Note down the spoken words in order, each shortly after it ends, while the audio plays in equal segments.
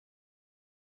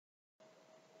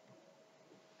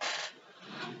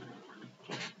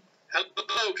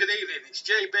Hello, good evening. It's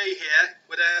JB here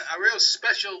with a real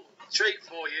special treat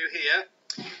for you here.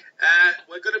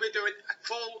 We're going to be doing a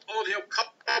full audio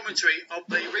commentary of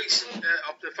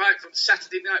the fight from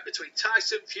Saturday night between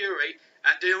Tyson Fury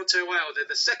and Deontay Wilder,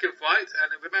 the second fight.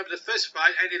 And remember, the first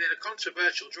fight ended in a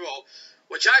controversial draw,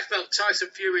 which I felt Tyson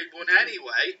Fury won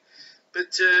anyway.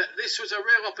 But this was a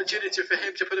real opportunity for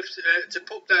him to put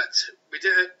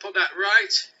that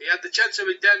right. He had the chance of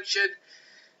redemption.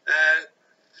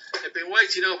 They've been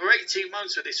waiting over 18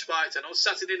 months for this fight, and on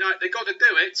Saturday night they got to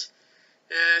do it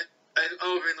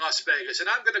over in Las Vegas. And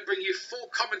I'm going to bring you full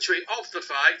commentary of the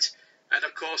fight, and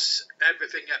of course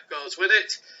everything that goes with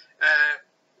it.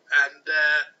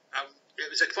 It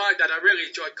was a fight that I really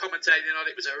enjoyed commentating on.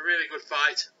 It was a really good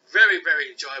fight, very, very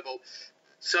enjoyable.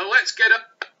 So let's get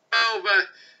over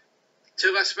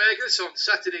to Las Vegas on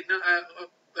Saturday night.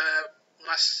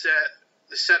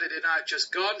 The Saturday night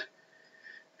just gone.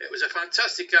 It was a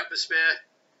fantastic atmosphere,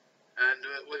 and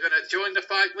we're going to join the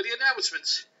fight with the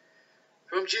announcements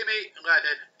from Jimmy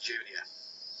Lennon Jr.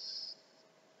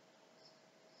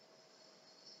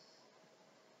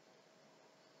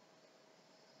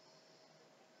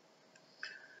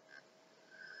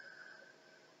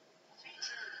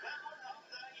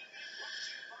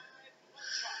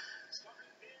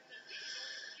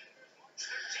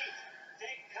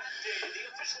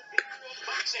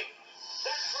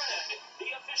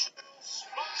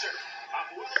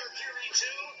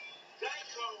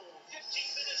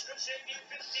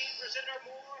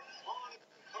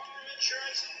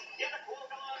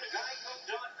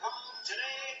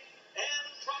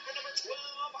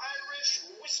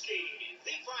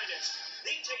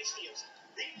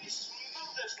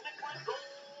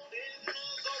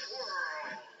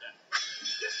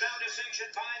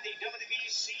 Sanctioned by the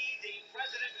WBC, the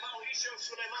President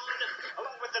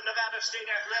along with the Nevada State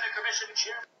Athletic Commission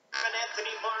Chairman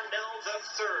Anthony Marnell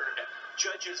III.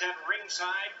 Judges at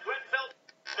ringside, Glenn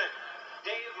Feldman,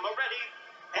 Dave Moretti,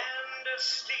 and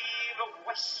Steve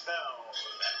Westfeld.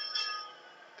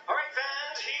 All right,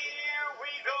 fans, here we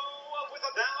go with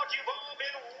a bout you've all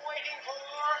been waiting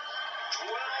for. 12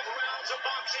 rounds of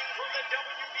boxing from the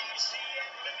WBC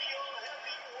and Lineal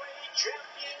Heavyweight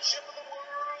Championship of the world.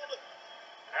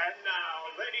 And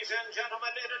now, ladies and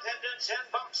gentlemen in attendance and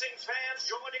boxing fans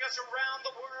joining us around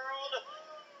the world,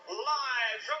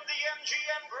 live from the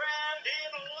MGM Grand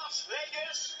in Las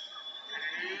Vegas,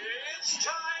 it's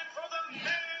time for the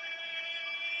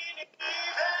main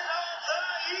event of the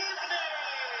evening.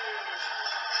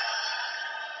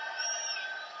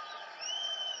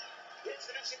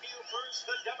 Introducing to you first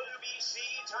the WBC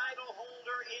title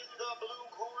holder in the blue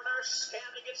corner,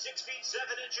 standing at 6 feet 7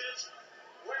 inches.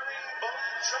 Wearing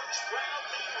black trunks,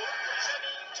 proudly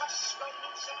representing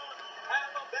Tuscaloosa,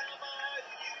 Alabama,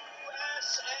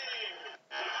 USA.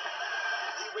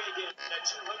 He weighed in at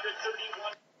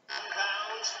 231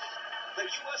 pounds. The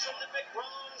U.S. Olympic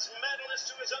bronze medalist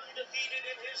who is undefeated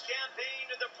in his campaign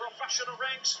in the professional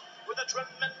ranks with a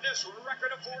tremendous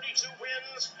record of 42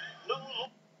 wins, no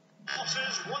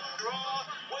losses, one draw,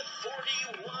 with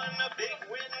 41 big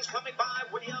wins coming by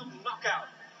way of knockout.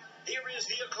 Here is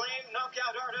the acclaimed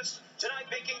knockout artist, tonight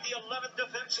making the 11th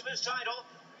defense of his title.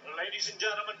 Ladies and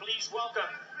gentlemen, please welcome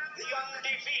the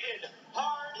undefeated,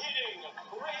 hard-hitting,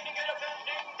 reigning and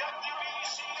defending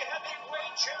WBC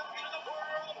heavyweight champion of the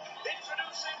world,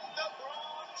 introducing the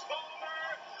bronze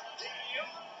bomber,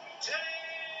 Deontay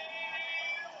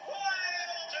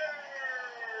Wilder.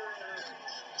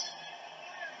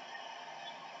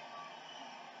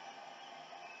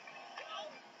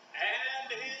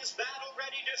 His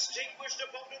battle-ready, distinguished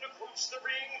opponent across the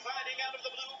ring, fighting out of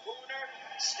the blue corner,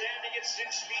 standing at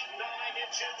 6 feet 9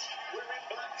 inches, wearing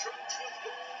black trunks with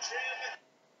gold trim,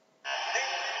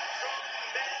 hailing from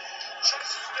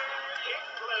Manchester,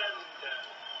 England.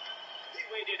 He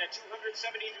weighed in at 273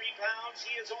 pounds.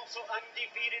 He is also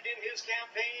undefeated in his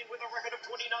campaign with a record of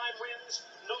 29 wins,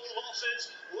 no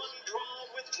losses, one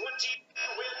draw with 20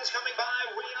 wins coming by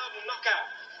way of knockout.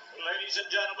 Ladies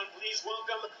and gentlemen, please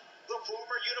welcome the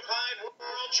former unified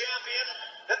world champion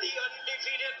and the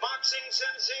undefeated boxing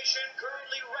sensation,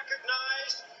 currently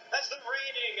recognized as the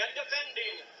reigning and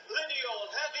defending lineal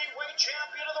heavyweight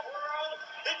champion of the world,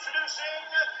 introducing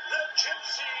the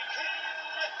Gypsy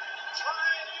King,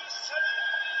 Tyson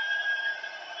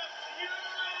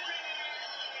Fury.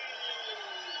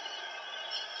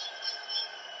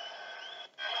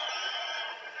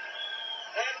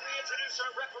 And we introduce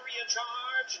our referee in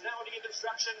charge, now to give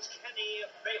instructions, Kenny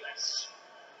Bayless.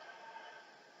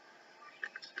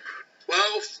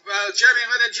 Well, Jimmy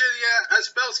Lennon Jr. has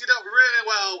spelled it up really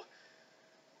well.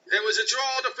 It was a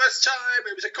draw the first time.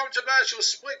 It was a controversial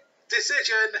split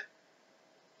decision.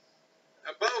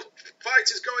 And both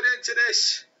fighters going into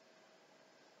this.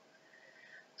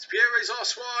 Fury's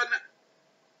lost one.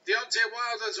 Deontay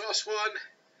Wilder's lost one.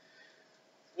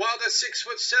 Wilder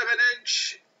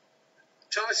 6'7".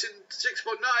 Tyson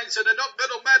 6'9", so they're not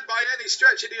little men by any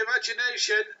stretch of the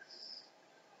imagination.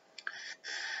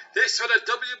 This for the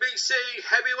WBC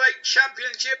Heavyweight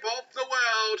Championship of the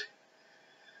world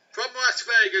from Las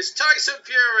Vegas. Tyson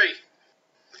Fury.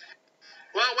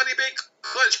 Well, when he beat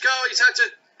Klitschko, he's had to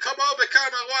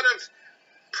overcome a lot of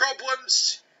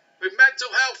problems with mental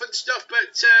health and stuff,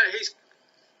 but he's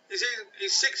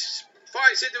 6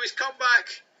 fights into his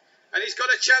comeback, and he's got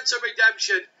a chance of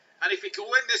redemption. And if he can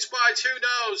win this fight, who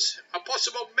knows? A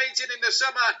possible meeting in the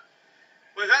summer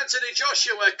with Anthony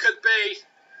Joshua could be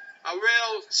a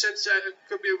real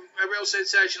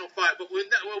sensational fight. But we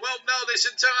won't know this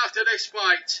until after this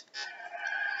fight.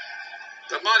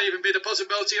 There might even be the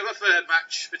possibility of a third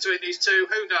match between these two.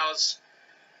 Who knows?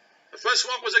 The first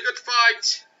one was a good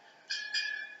fight.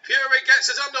 Fury gets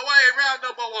us underway in round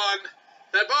number 1.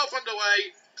 They're both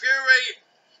underway. Fury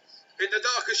in the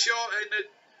darker short, in the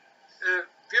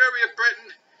Fury of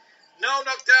Britain. No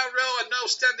knockdown rule and no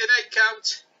standing 8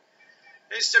 count.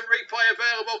 Instant replay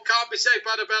available. Can't be saved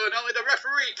by the bell, and only the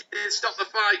referee can stop the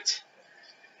fight.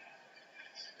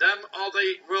 Them are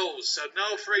the rules. So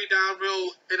no 3-down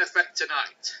rule in effect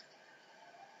tonight.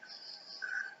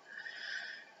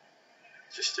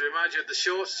 Just to remind you of the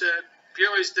shorts.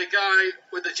 Fury's the guy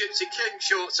with the Gypsy King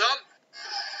shorts on.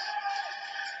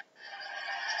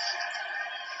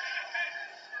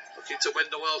 Looking to win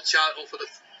the world title for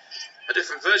a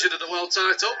different version of the world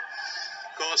title.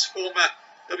 Of course, former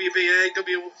WBA,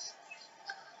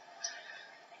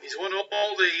 he's won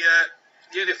all the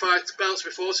unified belts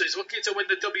before, so he's looking to win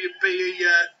the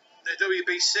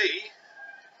WBC,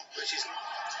 which is...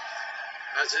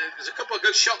 There's a couple of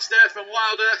good shots there from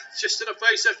Wilder, just to the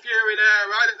face of Fury there,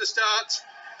 right at the start.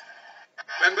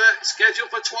 Remember, scheduled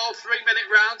for 12 3-minute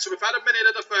rounds, so we've had a minute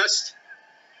of the first.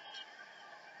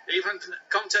 Even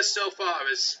contest so far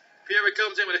as Fury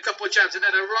comes in with a couple of jabs and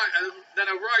then a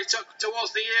right up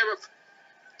towards the ear of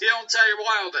Deontay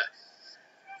Wilder.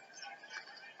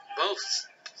 Both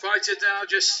fighters now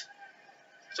just,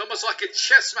 it's almost like a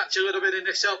chess match a little bit in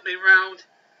this opening round,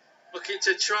 looking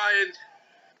to try and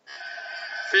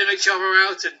feel each other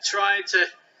out and trying to,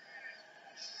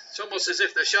 it's almost as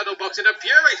if they're shadow boxing. And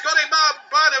Fury's got him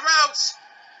by the ropes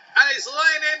and he's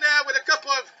laying in there with a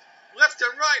couple of left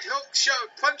and right hook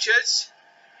punches,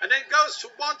 and then goes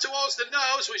one towards the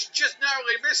nose, which just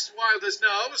narrowly missed Wilder's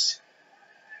nose.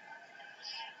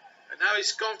 And now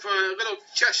he's gone for a little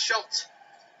chest shot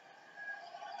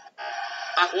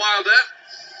at Wilder.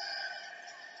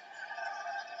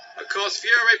 Of course,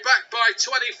 Fury backed by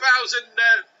 20,000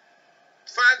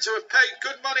 fans who have paid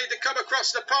good money to come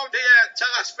across the pond here to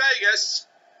Las Vegas.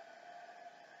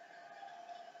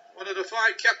 One of the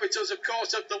fight capitals, of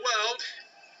course, of the world.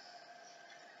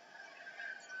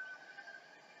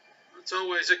 It's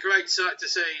always a great sight to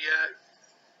see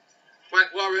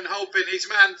Frank Warren hoping his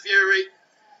man Fury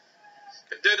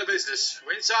can do the business.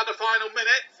 We're inside the final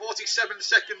minute, 47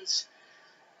 seconds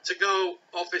to go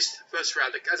off this first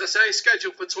round. As I say,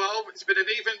 scheduled for 12. It's been an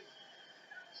even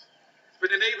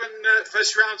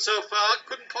first round so far.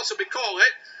 Couldn't possibly call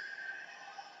it.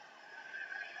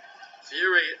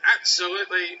 Fury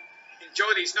absolutely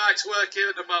enjoying his night's work here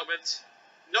at the moment.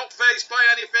 Not fazed by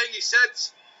anything. He said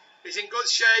he's in good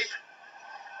shape.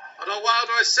 Although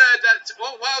Wilder has said that,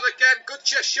 well, Wilder again, good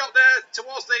chest shot there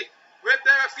towards the rib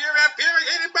there of Fury. And Fury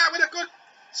hit him back with a good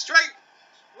straight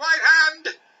right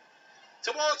hand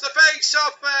towards the face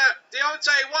of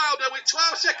Deontay Wilder with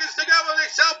 12 seconds to go in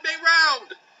this opening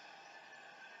round.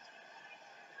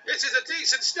 This is a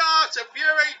decent start of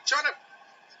Fury trying to,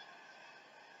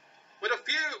 with a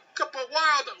couple of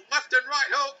wild left and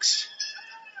right hooks.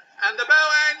 And the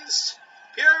bell ends.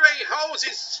 Fury holds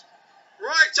his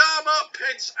right arm up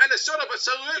and a sort of a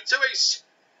salute to his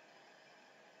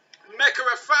mecca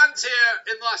of fans here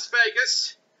in Las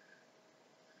Vegas.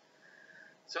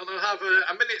 So they'll have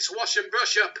a minute's wash and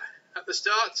brush up at the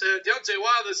start. Deontay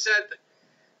Wilder said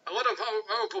a lot of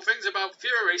horrible things about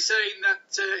Fury, saying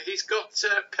that he's got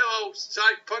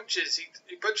pillow-type punches.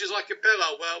 He punches like a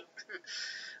pillow. Well,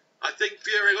 I think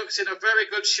Fury looks in a very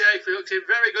good shape. He looks in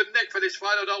very good nick for this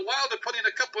fight, although Wilder put in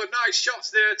a couple of nice shots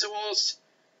there towards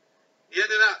the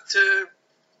end of that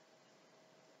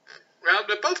round.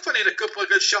 They're both putting in a couple of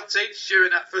good shots each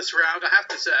during that first round, I have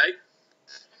to say.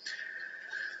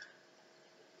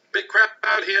 Big crowd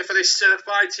out here for this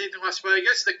fight in Las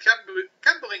Vegas, the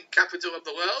gambling capital of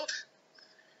the world.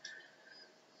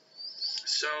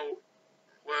 So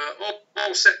we're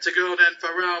all set to go then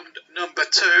for round number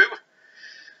 2.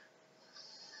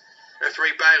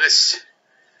 Referee Bayliss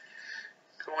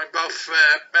calling both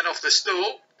men off the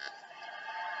stool.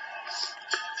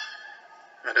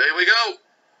 And here we go.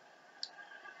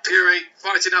 Fury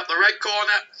fighting out the red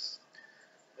corner.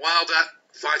 Wilder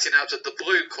fighting out of the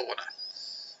blue corner.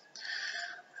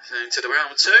 So into the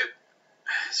round 2.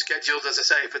 Scheduled, as I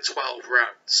say, for 12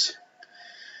 rounds.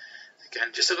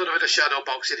 Again, just a little bit of shadow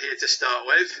boxing here to start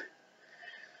with.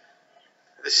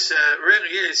 This really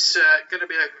is going to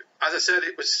be, as I said,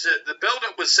 it was the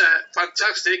build-up was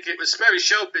fantastic. It was very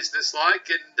show business-like,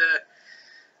 and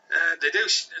they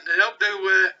don't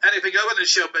do anything other than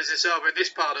show business over in this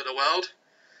part of the world.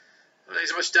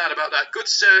 There's much doubt about that. Good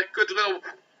little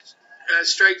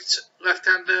straight left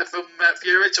hand there from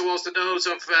Fury towards the nose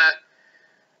of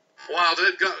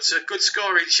Wilder. Got a good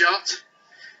scoring shot.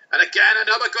 And again,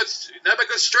 another good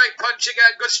straight punch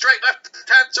again. Good straight left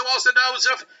hand towards the nose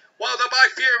of Wilder by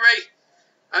Fury.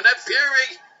 And then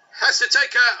Fury has to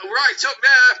take a right hook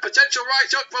there. Potential right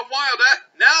hook from Wilder.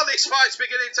 Now this fight's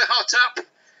beginning to hot up.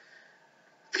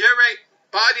 Fury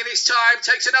biding his time.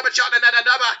 Takes another shot and then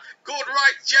another good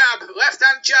right jab. Left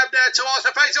hand jab there towards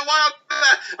the face of Wilder.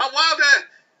 And Wilder,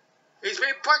 he's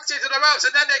been packed into the ropes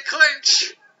and then they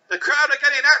clinch. The crowd are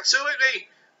getting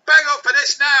absolutely bang up for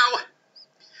this now.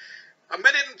 1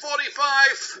 minute and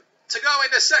 45 to go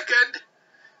in the second.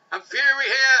 And Fury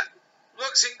here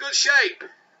looks in good shape.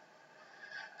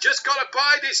 Just got to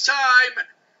bide his time.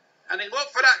 And he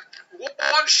looked for that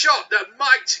one shot that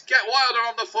might get Wilder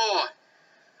on the floor.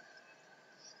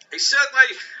 He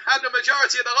certainly had the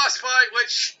majority of the last fight,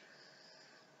 which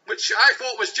I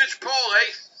thought was judged poorly.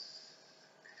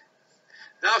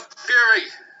 Now Fury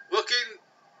looking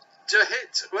to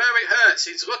hit where it hurts.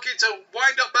 He's looking to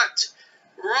wind up that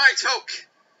right hook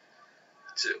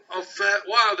of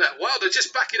Wilder. Wilder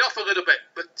just backing off a little bit,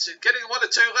 but getting 1 or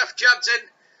 2 left jabs in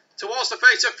towards the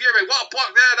face of Fury. What a block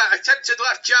there, that attempted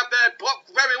left jab there, blocked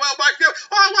very well by Fury.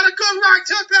 Oh, what a good right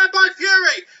hook there by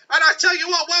Fury. And I tell you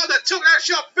what, Wilder took that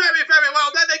shot very, very well.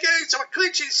 Then they get into a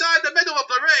clinch inside the middle of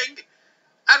the ring,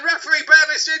 and referee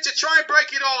Bayliss in to try and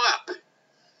break it all up.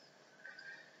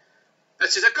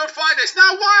 This is a good fight. It's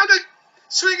now Wilder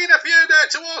swinging a few there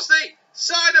towards the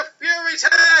side of Fury's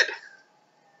head.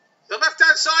 The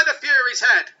left-hand side of Fury's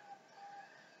head.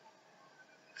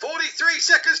 43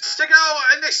 seconds to go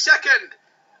in this second.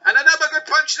 And another good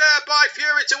punch there by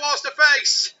Fury towards the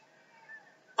face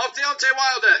of Deontay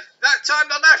Wilder. That time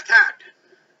the left hand.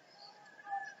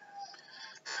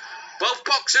 Both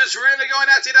boxers really going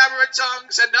at it, hammer and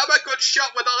tongs. Another good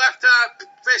shot with the left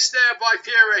fist there by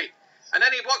Fury. And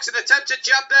then he blocks an attempted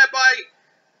jab there by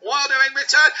Wilder in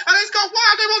return. And he's got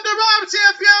Wilder on the ropes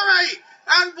here, Fury.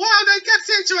 And Wilder gets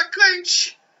into a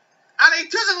clinch. And he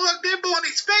doesn't look nimble on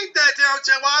his feet there,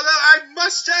 Deontay Wilder, I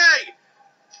must say.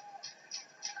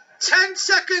 10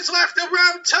 seconds left of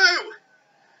round 2.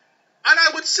 And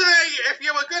I would say, if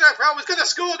I was going to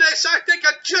score this, I think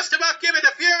I'd just about give it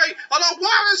to Fury. Although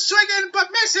Wilder's swinging, but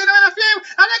missing on a few.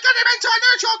 And they get him into a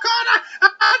neutral corner.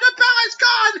 And the bell is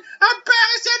gone. And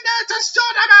Bayliss in there to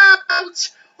sort him out.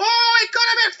 Oh, he got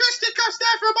him in fisticuffs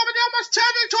there for a moment. He almost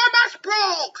turned into a match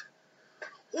brawl.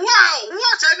 Wow,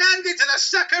 what an ending to the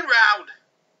second round.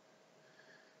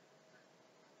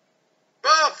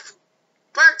 Both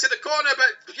back to the corner,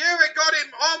 but Fury got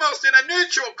him almost in a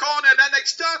neutral corner, and then they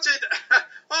started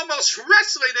almost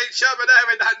wrestling each other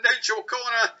there in that neutral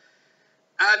corner.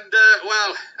 And,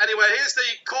 well, anyway, here's the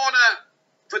corner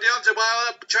for Deontay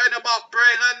Wilder. Trainer Mark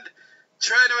Brayland,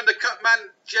 trainer and the cut man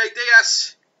Jay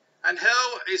Diaz, and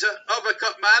Hill is an other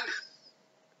cut man.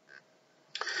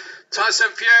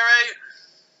 Tyson Fury.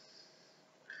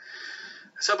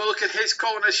 Let's have a look at his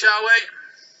corner, shall we?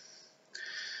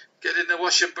 Get in the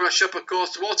wash and brush up, of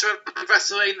course. Water and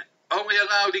Vaseline only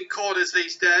allowed in corners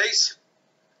these days.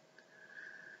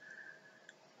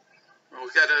 We'll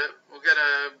get a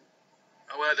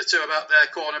word or two about their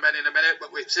corner men in a minute,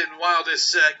 but we've seen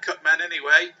Wilder's cut men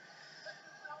anyway.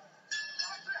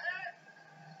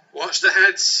 Watch the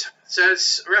heads,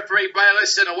 says referee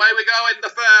Bayliss, and away we go in the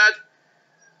third.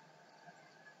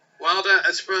 Wilder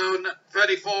has thrown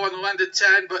 34 and landed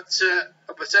 10, but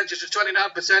a percentage of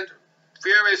 29%.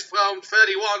 Fury has thrown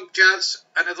 31 jabs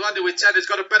and has landed with 10. Has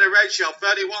got a better ratio,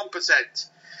 31%.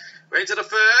 We're into the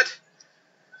third.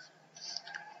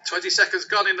 20 seconds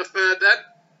gone in the third then.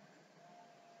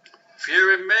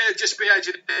 Fury may just be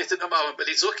edging it at the moment, but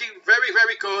he's looking very,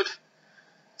 very good.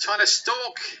 Trying to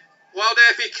stalk Wilder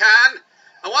if he can.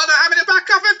 And Wilder having it back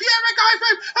off, and Fury going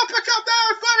through, uppercut there,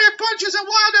 and flurry of punches, and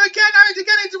Wilder again having to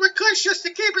get into a clinch just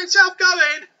to keep himself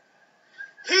going.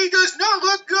 He does not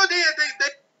look good here,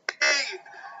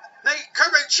 the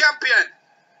current champion.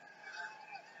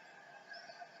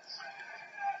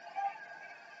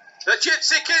 The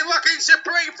Gypsy King looking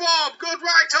supreme form. Good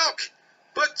right hook.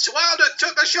 But Wilder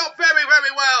took the shot very,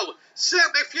 very well.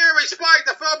 Certainly Fury spiked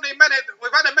the firmly minute.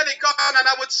 We've had a minute gone, and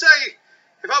I would say,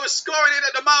 if I was scoring it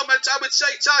at the moment, I would say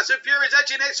Tyson Fury's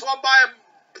edging this one by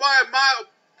a mile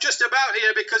just about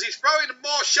here, because he's throwing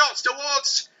more shots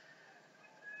towards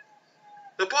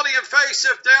the body and face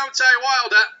of Deontay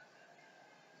Wilder.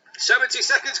 70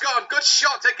 seconds gone. Good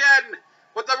shot again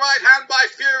with the right hand by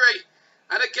Fury.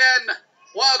 And again,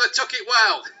 Wilder took it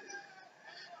well.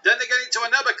 Then they get into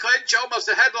another clinch, almost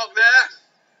a headlock there.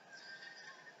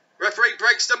 Referee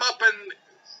breaks them up and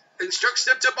instructs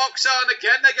them to box on.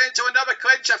 Again, they get into another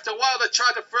clinch after Wilder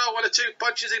tried to throw one or two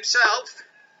punches himself.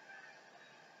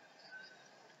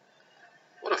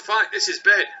 What a fight this has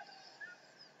been.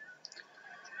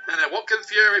 And what can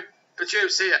Fury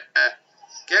produce here?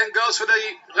 Again goes for the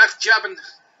left jab and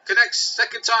connects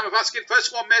second time of asking.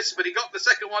 First one missed, but he got the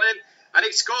second one in and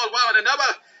he scored well. And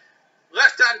another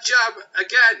left hand jab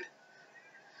again.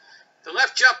 The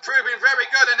left jab proving very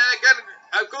good. And then again,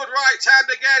 a good right hand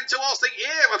again towards the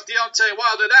ear of Deontay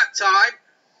Wilder that time.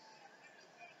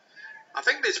 I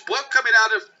think there's blood coming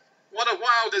out of one of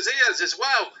Wilder's ears as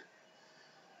well.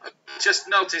 I just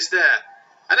noticed there.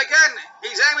 And again,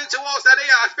 he's aiming towards that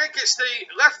ear. I think it's the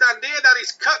left-hand ear that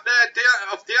he's cut there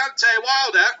of Deontay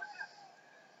Wilder.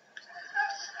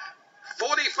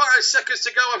 45 seconds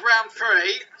to go of round 3.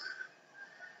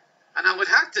 And I would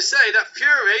have to say that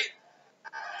Fury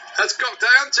has got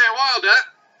Deontay Wilder.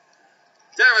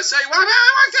 Dare I say, well,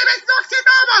 he's knocked him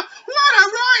over. What a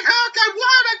right hook, and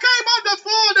Wilder came on the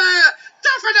floor there.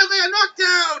 Definitely a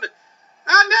knockdown.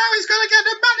 And now he's going to get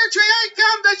the mandatory 8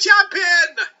 count, the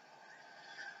champion.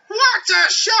 What a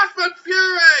shot from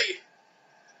Fury.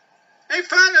 In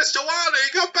fairness to Wilder,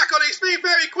 he got back on his feet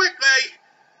very quickly.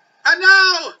 And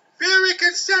now Fury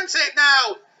can sense it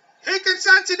now. He can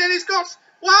sense it, and he's got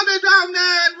Wilder down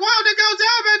there. And Wilder goes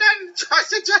over and then tries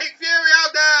to take Fury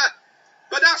out there.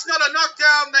 But that's not a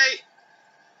knockdown.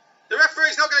 The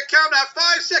referee's not going to count that.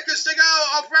 5 seconds to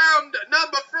go of round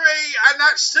number 3. And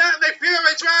that's certainly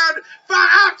Fury's round. For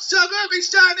absolutely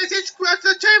certain it is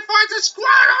the two fighters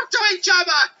square up to each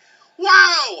other.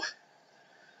 Wow.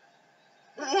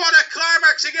 What a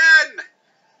climax again.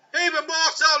 Even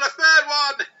more so the third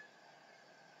one.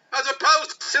 As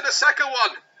opposed to the second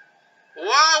one.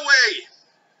 Wowee.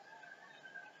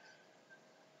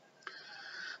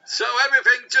 So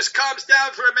everything just calms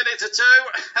down for a minute or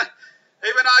two.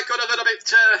 Even I got a little bit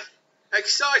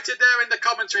excited there in the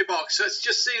commentary box. So I've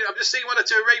just seen one or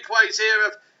two replays here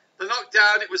of the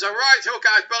knockdown. It was a right hook,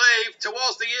 I believe,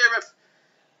 towards the ear of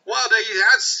Wilder. He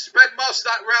has spent most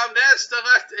of that round there.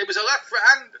 It was a left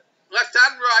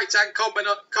and right hand combo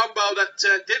that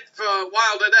did for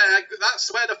Wilder there.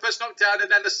 That's where the first knockdown,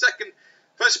 and then the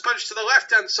first punch to the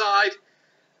left hand side,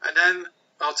 and then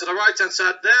to the right hand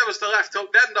side. There was the left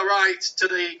hook, then the right to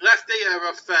the left ear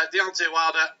of Deontay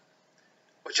Wilder,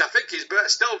 which I think is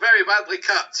still very badly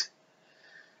cut.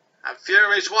 And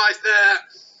Fury's wife there,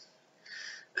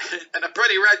 in a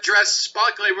pretty red dress,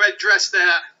 sparkly red dress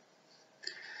there,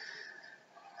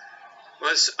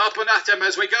 was up and at him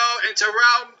as we go into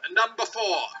round number 4.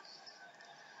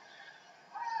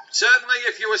 Certainly,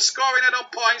 if you were scoring it on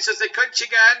points as they clinch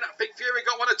again, I think Fury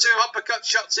got one or two uppercut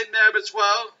shots in there as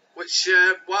well, which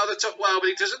Wilder took well, but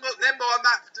he doesn't look nimble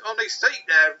on his feet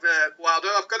there, Wilder,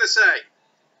 I've got to say.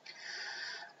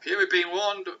 Fury being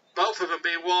warned, both of them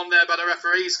being warned there by the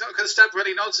referee. He's not going to stand for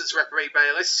any nonsense, referee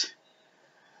Bayliss.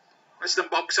 Let's them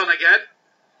box on again.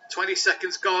 20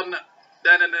 seconds gone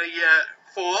then in the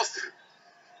 4th.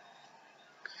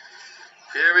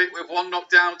 Fury with one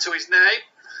knockdown to his name.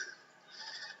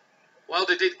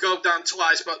 Wilder did go down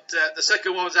twice, but the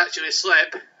second one was actually a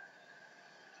slip.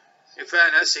 In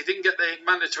fairness, he didn't get the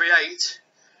mandatory 8.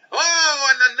 Oh,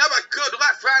 and another good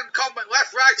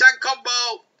left-right hand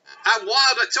combo. And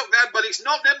Wilder took them, but he's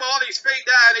not nimble on his feet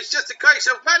there. And it's just a case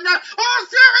of, oh,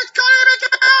 Fury's got him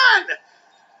again!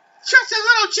 Just a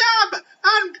little jab,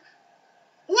 and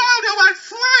Wilder went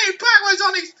flying backwards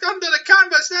under the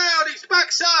canvas there on his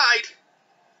backside.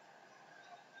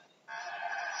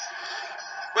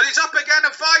 But he's up again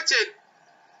and fighting.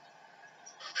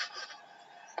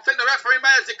 I think the referee may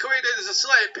have decreed it as a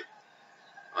slip.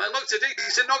 I looked at it,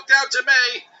 it's a knockdown to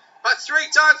me. But 3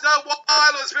 times now,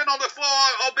 Wilder's been on the floor,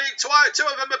 albeit 2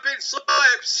 of them have been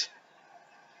slips.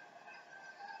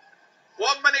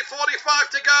 1 minute 45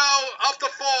 to go of the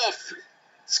 4th.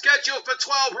 Scheduled for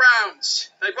 12 rounds.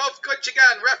 They both clinch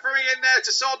again. Referee in there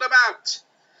to sort them out.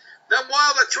 Then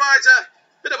Wilder tries a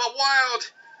bit of a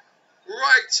wild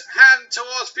right hand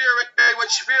towards Fury,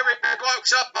 which Fury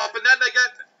blocks up, and then they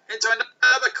get into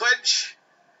another clinch.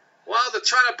 Well, they're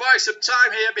trying to buy some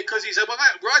time here because he's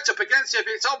right up against it. If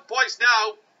it's on points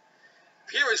now,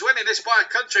 Fury's winning this by a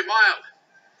country mile.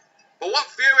 But what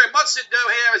Fury mustn't do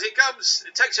here as he comes,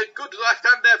 it takes a good left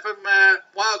hand there from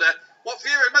Wilder. What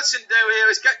Fury mustn't do here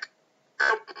is get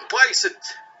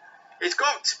complacent. He's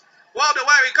got Wilder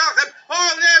where he got them.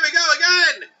 Oh, there we go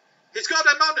again. He's got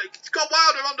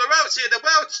Wilder on the ropes here. The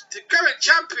current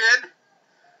champion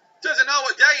doesn't know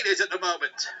what day it is at the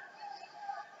moment.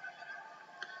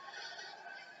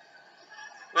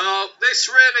 Well, this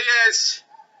really is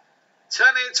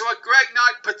turning into a great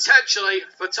night potentially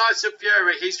for Tyson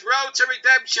Fury. His road to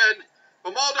redemption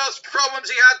from all those problems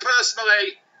he had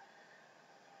personally.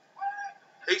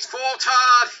 He's fought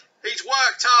hard. He's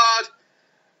worked hard.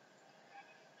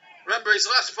 Remember his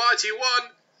last fight he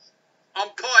won on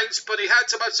points, but he had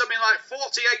something like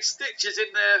 48 stitches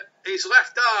in his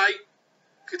left eye.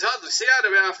 Could hardly see out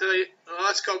of it after the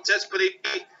last contest, but he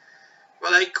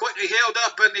quickly healed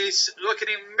up and he's looking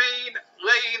in mean,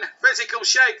 lean, physical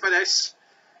shape for this.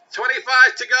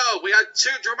 25 to go. We had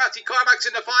two dramatic climax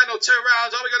in the final 2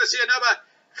 rounds. Are we going to see another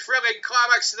thrilling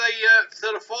climax to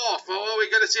the fourth? Or are we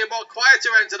going to see a more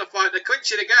quieter end to the fight? They're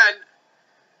clinching again.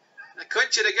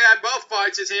 Both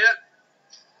fighters here.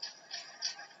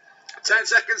 10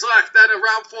 seconds left then of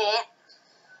round 4.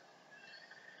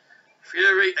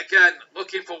 Fury again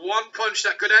looking for one punch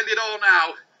that could end it all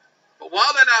now. But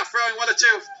while they're now throwing 1 or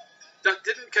 2 that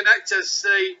didn't connect as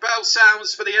the bell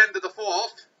sounds for the end of the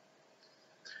fourth.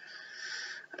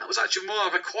 And that was actually more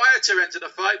of a quieter end to the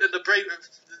fight than the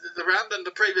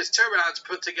previous 2 rounds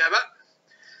put together.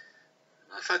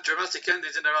 I've had dramatic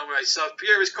endings in their own way. So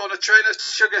Fury's corner trainer,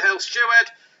 Sugar Hill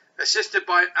Stewart, assisted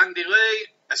by Andy Lee,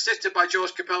 assisted by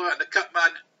George Capella, and the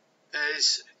cutman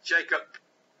is Jacob.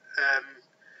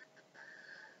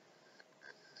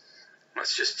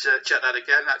 Let's just check that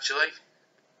again, actually.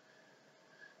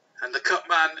 And the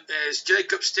cutman is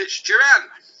Jacob Stitch Duran.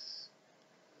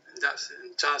 That's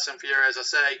Tyson Fury, as I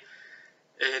say,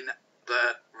 in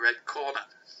the red corner.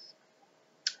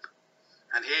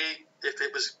 And if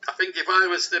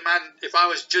I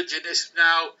was judging this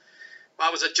now, if I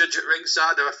was a judge at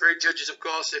ringside, there are 3 judges, of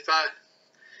course. If a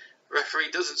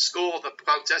referee doesn't score the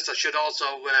contest, I should also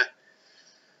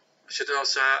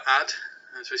add,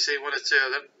 as we see 1 or 2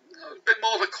 of them, a bit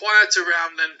more of a quieter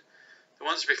round than the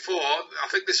ones before. I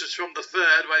think this was from the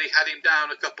 3rd where he had him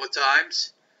down a couple of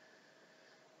times.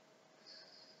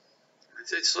 It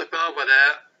did slip over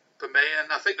there for me,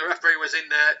 and I think the referee was in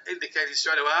there indicating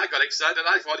straight away. I got excited.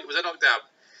 I thought it was a knockdown.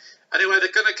 Anyway,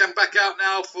 they're going to come back out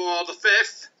now for the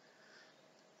 5th.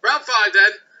 Round 5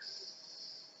 then.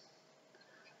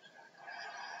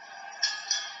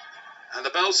 And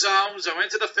the bell sounds, and we're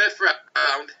into the 5th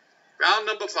round. Round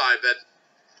number 5 then.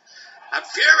 And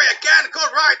Fury again,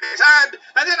 good right hand,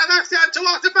 and then a left hand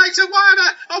towards the face of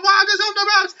Wilder, and Wilder's on the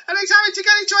ropes, and he's having to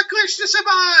get into a clinch to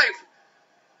survive.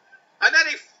 And then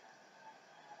he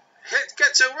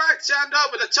gets a right hand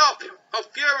over the top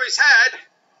of Fury's head,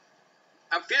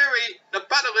 and Fury, the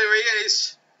battler he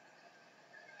is,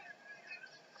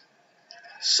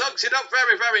 sucks it up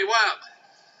very, very well.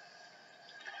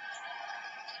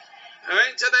 We're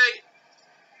into the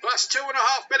last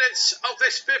 2.5 minutes of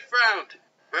this 5th round.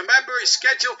 Remember, it's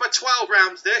scheduled for 12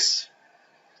 rounds, this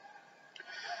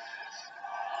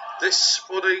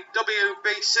for the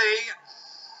WBC.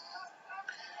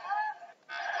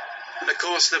 And of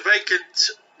course, the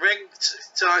vacant ring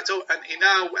title and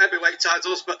now heavyweight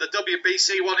titles, but the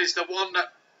WBC one is the one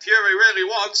that Fury really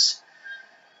wants.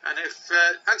 And if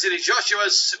Anthony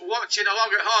Joshua's watching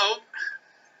along at home,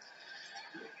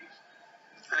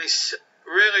 and he's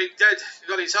really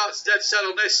got his heart dead set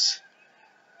on this,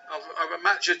 of a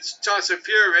match with Tyson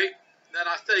Fury, then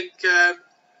I think, oh,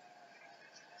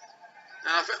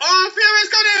 Fury's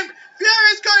got him!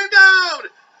 Fury's got him down!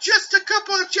 Just a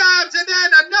couple of jabs and then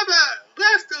another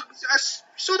left,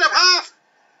 sort of half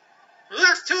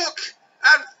left hook,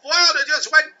 and Wilder just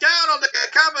went down on the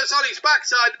canvas on his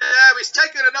backside there. He's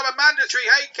taken another mandatory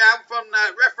hate count from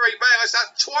referee Bayless.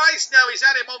 That's twice now he's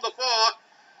had him on the floor.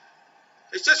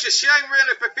 It's just a shame,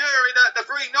 really, for Fury that the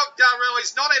 3 knockdown rule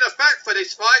is not in effect for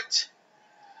this fight.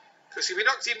 Because if he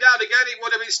knocked him down again, he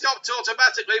would have been stopped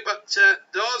automatically, but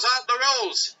those aren't the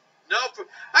rules. No.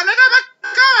 And another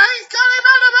guy, he's got him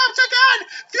on the ropes again.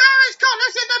 Fury's got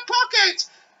this in the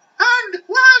pocket. And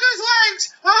Wilder's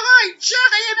legs are like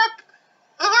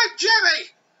Jerry.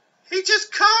 He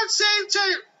just can't seem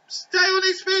to stay on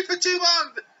his feet for too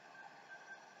long.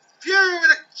 Fury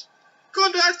with a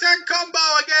good left hand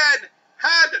combo again.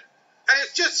 And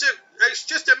it's just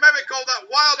a miracle that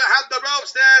Wilder had the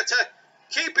ropes there to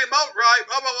keep him upright.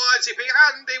 Otherwise, if he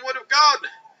hadn't, he would have gone.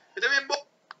 It'd have been more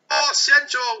more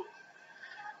central.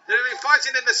 They'll be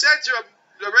fighting in the centre of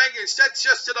the ring instead,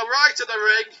 just to the right of the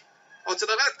ring, or to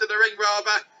the left of the ring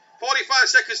rather. 45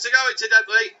 seconds to go,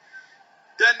 incidentally.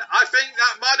 Then I think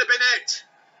that might have been it.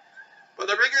 But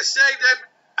the ringer saved him.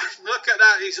 Look at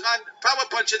that. He's on power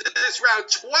punches in this round.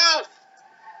 12.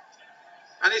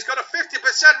 And he's got a 50%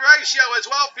 ratio as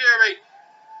well, Fury.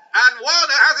 And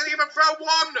Wilder hasn't even thrown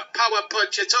one power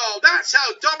punch at all. That's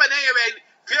how domineering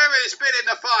Fury has been in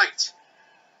the fight.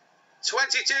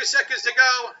 22 seconds to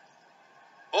go.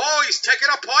 Oh, he's taking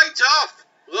a point off.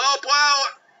 Low blow.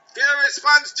 Fury's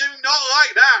fans do not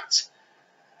like that.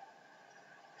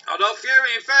 Although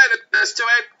Fury, in fairness to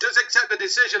him, does accept the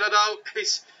decision, although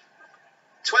his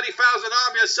 20,000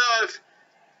 army or so of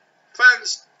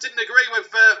fans didn't agree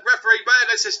with referee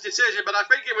Bayless's decision, but I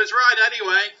think he was right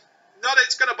anyway. Not that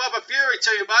it's going to bother Fury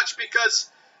too much, because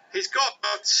he's got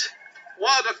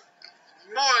Wilder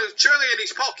more truly in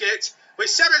his pocket. With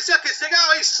 7 seconds to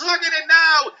go, he's slugging it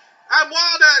now, and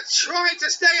Wilder trying to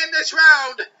stay in this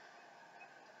round.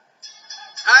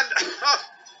 And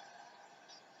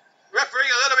referee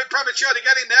a little bit premature to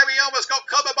get in there. He almost got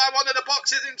covered by one of the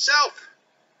boxers himself.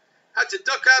 Had to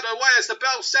duck out of the way as the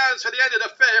bell sounds for the end of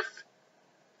the 5th.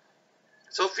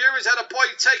 So Fury's had a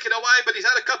point taken away, but he's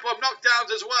had a couple of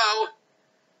knockdowns as well.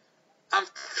 And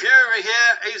Fury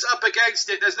here, he's up against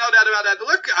it. There's no doubt about that.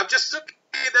 Look, I'm just looking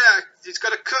there. He's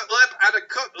got a cut lip and a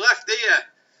cut left ear.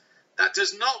 That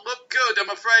does not look good,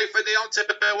 I'm afraid, for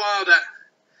Deontay Wilder.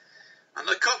 And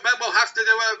the cut men will have to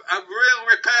do a real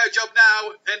repair job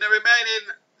now in the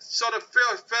remaining sort of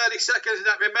 30 seconds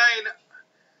that remain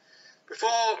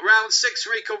before round 6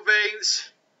 reconvenes.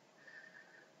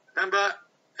 Remember,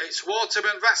 it's water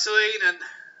and Vaseline, and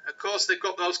of course they've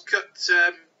got those cut,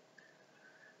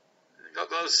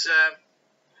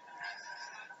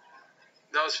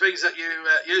 those things that you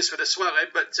use for the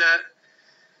swelling. But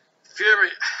Fury,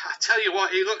 I tell you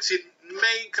what, he looks in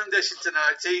mean condition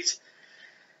tonight.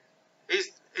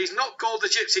 He's not called the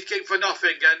Gypsy King for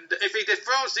nothing, and if he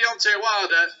dethrones Deontay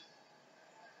Wilder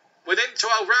within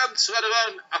 12 rounds, let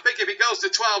alone, I think if he goes to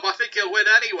 12, I think he'll win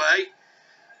anyway.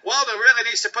 Wilder really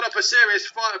needs to put up a serious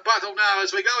battle now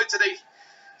as we go into the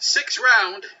 6th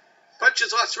round.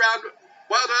 Punches last round,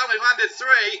 Wilder only landed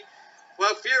 3,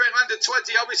 while Fury landed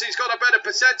 20. Obviously, he's got a better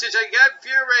percentage. Again,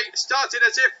 Fury started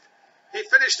as if he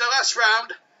finished the last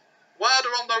round.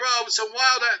 Wilder on the ropes, and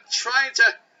Wilder trying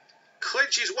to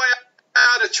clinch his way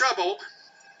out of trouble.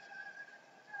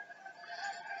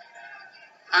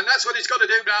 And that's what he's got to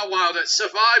do now, Wilder.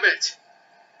 Survive it.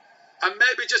 And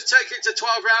maybe just take it to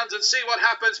 12 rounds and see what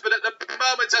happens. But at the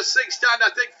moment as things stand,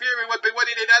 I think Fury would be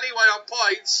winning it anyway on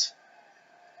points.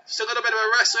 Just a little bit of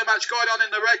a wrestling match going on in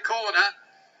the red corner.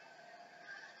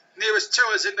 Nearest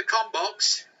to us in the com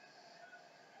box.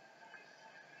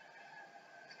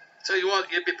 Tell you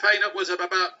what, you'd be paying upwards of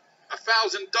about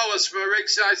 $1,000 for a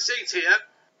ringside seat here.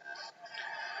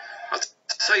 I'll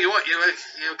tell you what,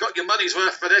 you've got your money's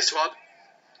worth for this one.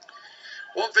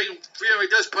 One thing Fury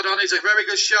does put on is a very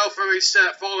good show for his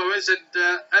followers, and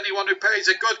anyone who pays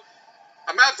a good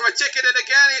amount for a ticket. And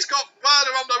again, he's got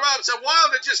Wilder on the ropes, and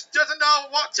Wilder just doesn't know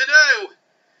what to do.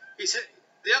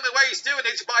 The only way he's doing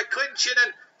it is by clinching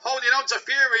and holding on to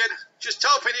Fury and just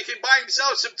hoping he can buy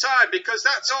himself some time, because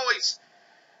that's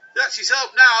his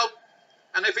hope now.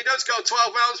 And if he does go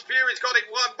 12 rounds, Fury's got it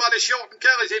won by the short and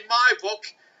killers in my book.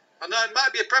 And it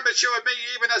might be a premature of me,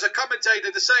 even as a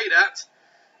commentator, to say that.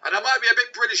 And I might be a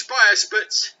bit British biased,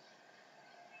 but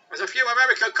there's a few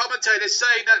American commentators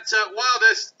saying that they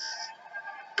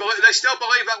still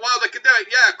believe that Wilder can do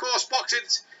it. Yeah, of course,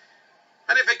 boxing's,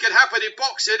 anything can happen in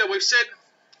boxing, and we've seen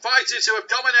fighters who have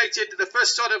dominated the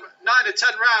first sort of 9 or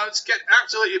 10 rounds get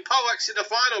absolutely poleaxed in the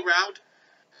final round.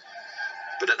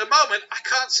 But at the moment, I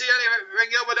can't see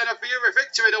anything other than a Fury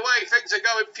victory the way things are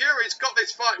going. Fury's got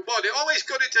this fight won. All he's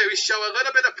got to do is show a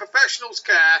little bit of professional's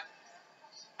care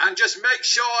and just make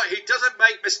sure he doesn't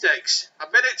make mistakes. A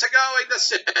minute to go in the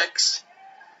 6th.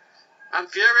 And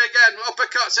Fury again,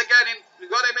 uppercuts again. We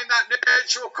got him in that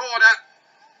neutral corner.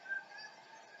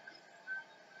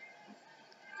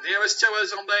 Nearest to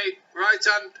us on the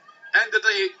right-hand end of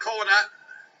the corner.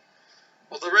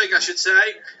 Or the ring, I should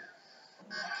say.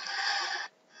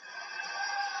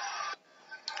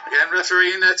 Again,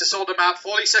 referee in there to sort them out.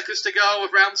 40 seconds to go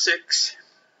of round 6.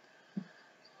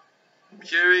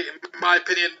 Fury, in my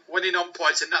opinion, winning on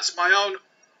points, and that's my own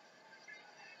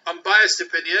unbiased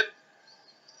opinion.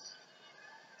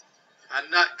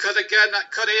 And that cut again,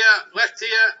 that cut here, left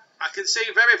here, I can see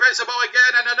very visible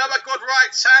again, and another good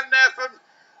left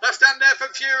hand there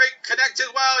from Fury,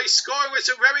 connected well. He's scoring with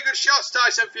some very good shots,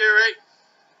 Tyson Fury.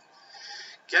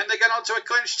 Can they get onto a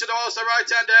clinch towards the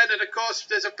right-hand end? And of course,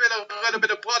 there's a little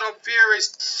bit of blood on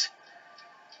Fury's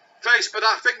face, but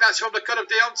I think that's from the cut of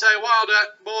Deontay Wilder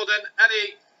more than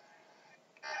any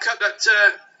cut that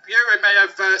Fury may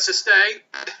have sustained.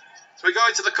 So we go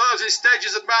into the closing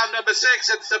stages of round number 6,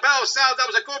 and the bell sounds. That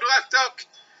was a good left hook,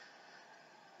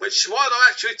 which Wilder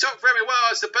actually took very well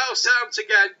as the bell sounds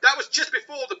again. That was just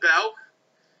before the bell.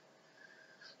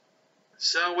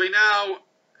 So we now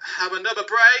have another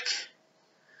break.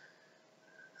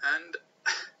 And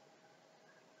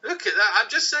look at that. I'm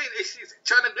just saying, is he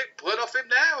trying to lick blood off him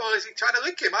now, or is he trying to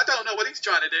lick him? I don't know what he's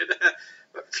trying to do there.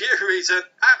 But Fury's an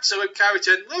absolute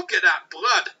character. And look at that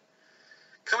blood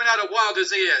coming out of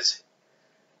Wilder's ears.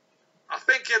 I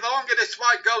think the longer this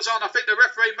fight goes on, I think the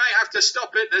referee may have to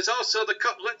stop it. There's also the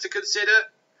cutlet to consider.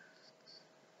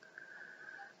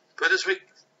 But as we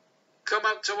come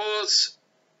up towards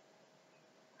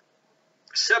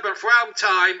 7th round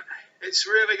time, it's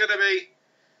really going to be,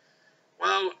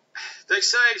 well, they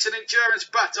say it's an endurance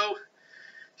battle.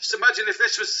 Just imagine if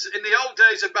this was in the old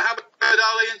days of Muhammad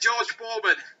Ali and George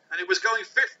Foreman, and it was going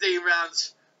 15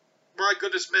 rounds. My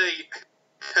goodness me.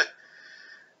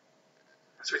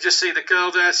 As we just see the girl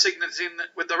there signaling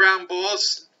with the round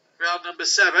balls, round number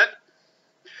 7.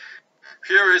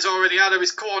 Fury is already out of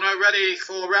his corner, ready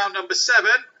for round number 7.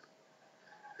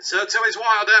 So too is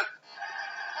Wilder.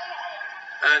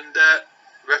 And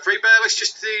referee Bayless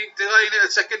just delaying it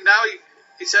a second now.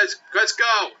 He says, let's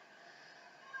go.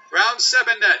 Round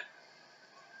 7 then.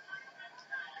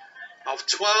 Of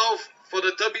 12 for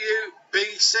the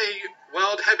WBC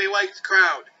World Heavyweight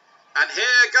crowd. And here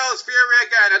goes Fury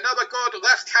again. Another good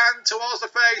left hand towards the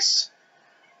face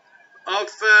of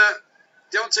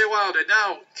Deontay Wilder.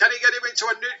 Now, can he get him into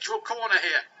a neutral corner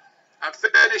here and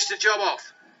finish the job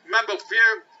off? Remember,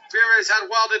 Fury has had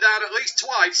Wilder down at least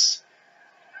twice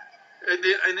in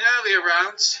the earlier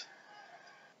rounds.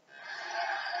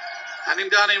 Had him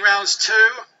down in rounds 2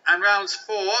 and rounds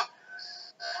 4.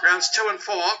 Rounds 2 and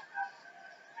 4.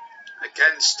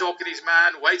 Again, stalking his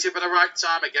man, waiting for the right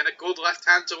time. Again, a good left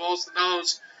hand towards the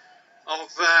nose of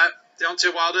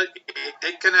Deontay Wilder. It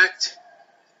did connect.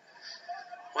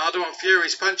 Wilder on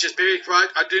Fury's punches, be right.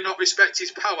 I do not respect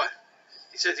his power.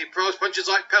 He says he throws punches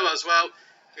like pillars. Well,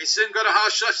 he's soon got a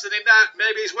harsh lesson in that.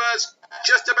 Maybe his words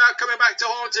just about coming back to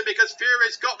haunt him because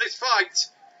Fury's got this fight.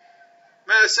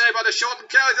 May I say by the short and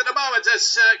carries at the moment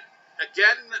as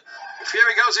again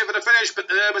Fury goes in for the finish, but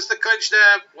there was the clinch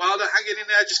there. Wilder hanging in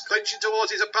there, just clinching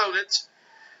towards his opponent.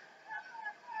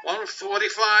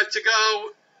 1:45 to go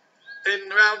in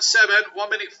round 7. 1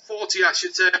 minute 40, I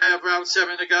should say, of round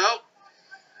 7 to go.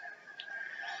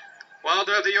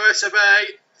 Wilder of the US of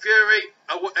A. Fury,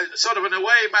 sort of an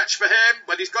away match for him,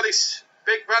 but he's got his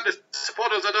big brand of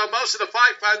supporters. Although most of the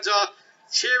fight fans are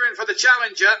cheering for the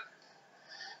challenger.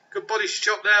 Good body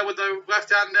shot there with the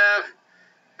left hand there.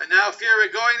 And now Fury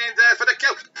going in there for the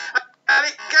kill. And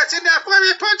he gets in there, flurry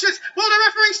of punches. Will the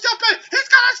referee stop it? He's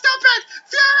got to stop it.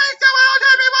 Fury's the world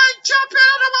heavyweight champion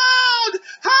of the world.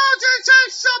 Holds it to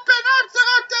something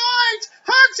absolute delight.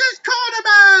 Hugs his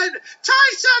cornerman.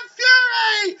 Tyson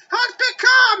Fury has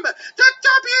become the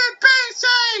WBC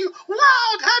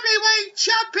World Heavyweight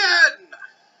Champion.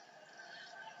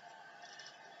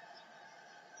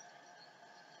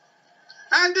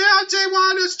 And Deontay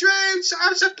Wilder's dreams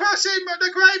of surpassing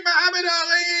the great Muhammad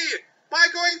Ali by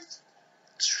going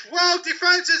 12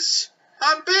 defences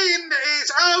unbeaten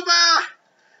is over.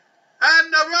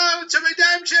 And the road to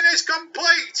redemption is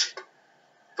complete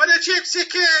for the Gypsy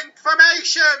King from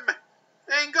Heysham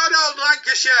in good old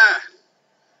Lancashire.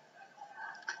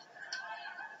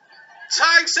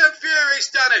 Tyson Fury's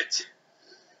done it.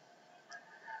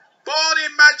 Born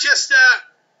in Manchester,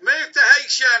 moved to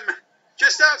Heysham,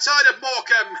 just outside of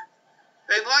Morecambe,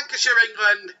 in Lancashire,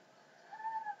 England.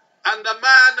 And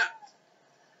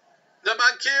the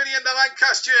Mancunian, the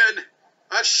Lancastrian,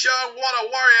 has shown what a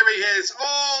warrior he is.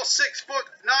 All 6 foot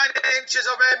 9 inches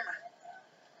of him.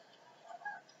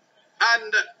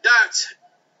 And that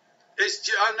is,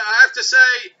 and I have to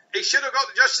say, he should have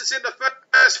got justice in the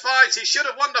first fight. He should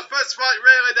have won the first fight,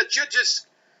 really. The judges'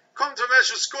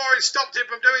 controversial scoring stopped him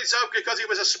from doing so because it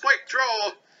was a split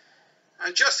draw.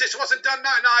 And justice wasn't done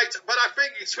that night, but I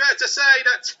think it's fair to say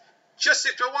that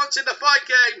justice for once in the fight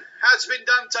game has been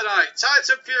done tonight.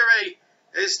 Tyson Fury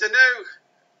is the new,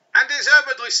 and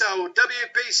deservedly so,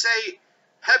 WBC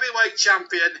heavyweight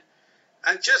champion.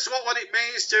 And just what it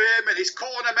means to him and his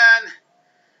corner man.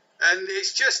 And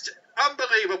it's just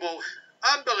unbelievable.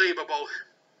 Unbelievable.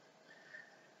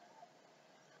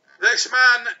 This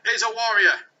man is a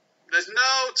warrior. There's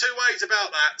no two ways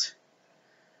about that.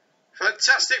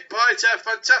 Fantastic fighter,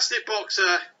 fantastic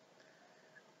boxer,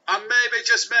 And maybe,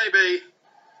 just maybe,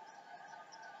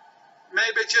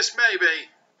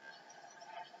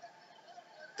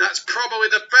 that's probably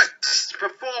the best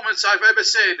performance I've ever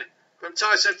seen from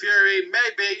Tyson Fury,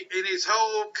 maybe in his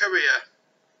whole career.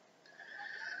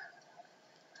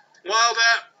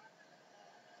 Wilder,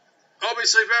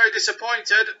 obviously very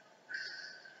disappointed,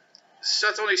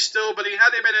 sat on his stool, but he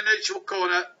had him in a neutral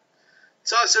corner.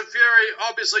 Tyson Fury,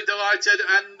 obviously delighted,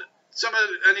 and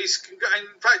he's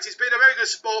been a very good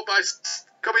sport by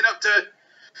coming up to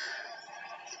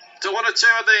one or two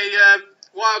of the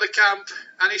Wilder camp,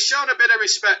 and he's shown a bit of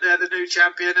respect there, the new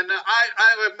champion, and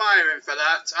I admire him for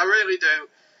that. I really do.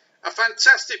 A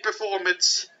fantastic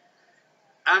performance,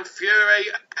 and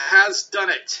Fury has done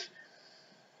it.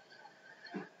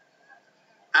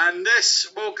 And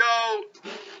this will go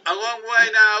a long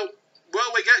way now.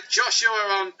 Will we get Joshua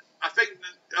on? I think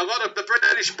a lot of the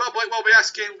British public will be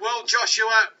asking, will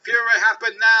Joshua Fury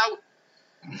happen now?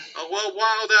 Or will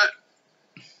Wilder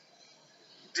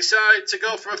decide to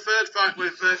go for a third fight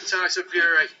with Tyson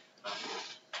Fury?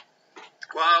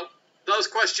 Well, those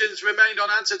questions remained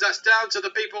unanswered. That's down to the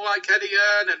people like Eddie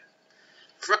Hearn and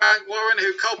Frank Warren,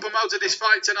 who co-promoted this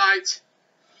fight tonight.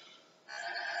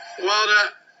 Wilder,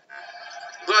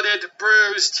 blooded,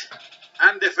 bruised,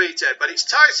 and defeated. But it's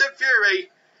Tyson Fury.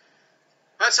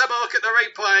 Let's have a look at the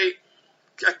replay.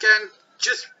 Again,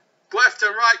 just left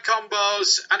and right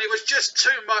combos, and it was just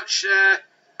too much.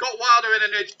 Got Wilder in a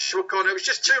neutral corner. It was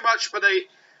just too much for the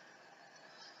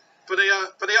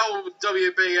old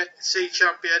WBC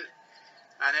champion.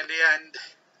 And in the end,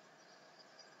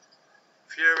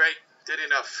 Fury did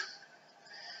enough.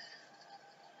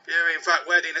 Fury, in fact,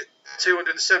 weighed in at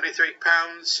 273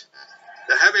 pounds.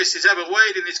 The heaviest he's ever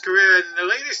weighed in his career, and the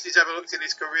leanest he's ever looked in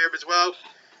his career as well.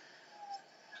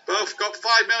 Both got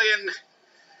 $5 million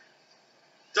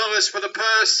for the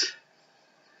purse.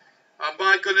 And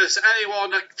my goodness,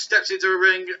 anyone that steps into a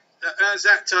ring that earns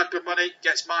that type of money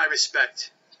gets my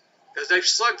respect. Because they've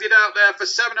slugged it out there for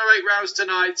 7 or 8 rounds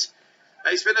tonight.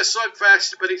 It's been a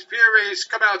slugfest, but it's Fury's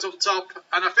come out on top.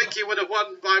 And I think he would have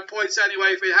won by points anyway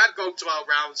if he had gone 12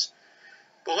 rounds.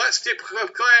 But let's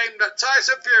proclaim that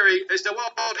Tyson Fury is the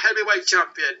world heavyweight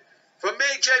champion. From me,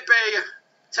 JB,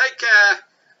 take care,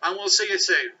 and we'll see you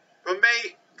soon. From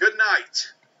me, good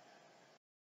night.